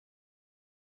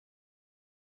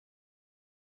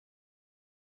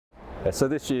So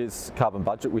this year's carbon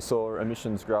budget, we saw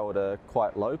emissions grow at a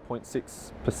quite low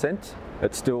 0.6%.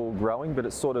 It's still growing, but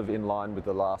it's sort of in line with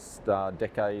the last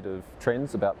decade of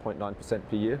trends, about 0.9%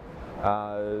 per year.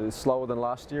 Slower than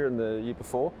last year and the year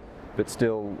before, but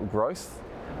still growth.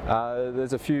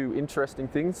 There's a few interesting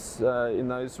things in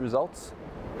those results.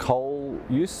 Coal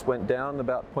use went down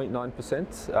about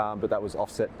 0.9%, but that was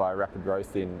offset by rapid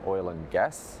growth in oil and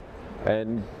gas.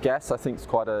 And gas, I think, is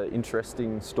quite an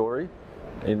interesting story.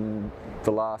 In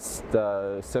the last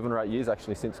 7 or 8 years,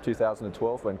 actually since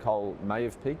 2012, when coal may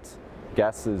have peaked,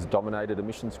 gas has dominated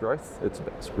emissions growth.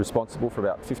 It's responsible for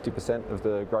about 50% of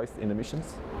the growth in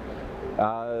emissions.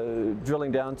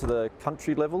 Drilling down to the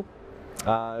country level,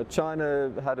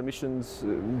 China had emissions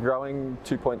growing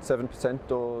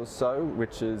 2.7% or so,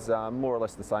 which is more or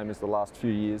less the same as the last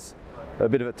few years. A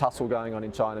bit of a tussle going on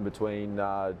in China between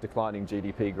declining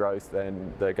GDP growth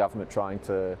and the government trying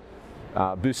to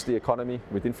boost the economy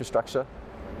with infrastructure.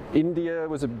 India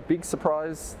was a big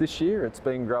surprise this year. It's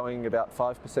been growing about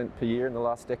 5% per year in the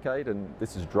last decade, and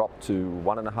this has dropped to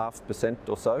 1.5%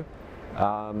 or so.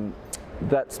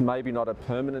 That's maybe not a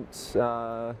permanent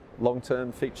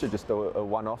long-term feature, just a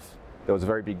one-off. There was a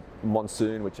very big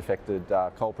monsoon which affected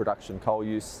coal production, coal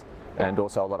use, and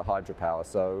also a lot of hydropower.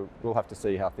 So we'll have to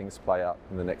see how things play out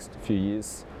in the next few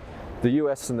years. The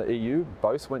US and the EU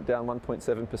both went down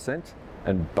 1.7%,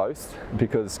 and both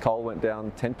because coal went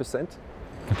down 10%,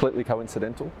 completely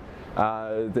coincidental.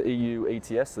 The EU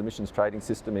ETS, the emissions trading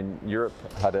system in Europe,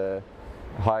 had a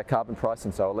higher carbon price,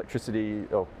 and so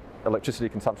electricity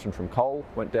consumption from coal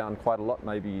went down quite a lot,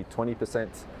 maybe 20%.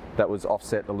 That was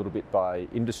offset a little bit by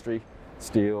industry,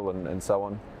 steel and so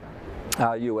on.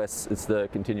 US is the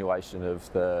continuation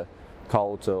of the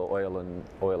coal to oil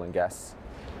and gas.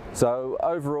 So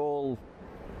overall,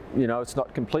 you know, it's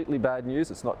not completely bad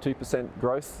news. It's not 2%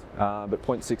 growth, but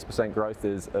 0.6% growth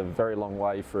is a very long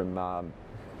way from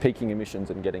peaking emissions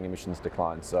and getting emissions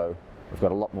decline. So we've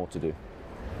got a lot more to do.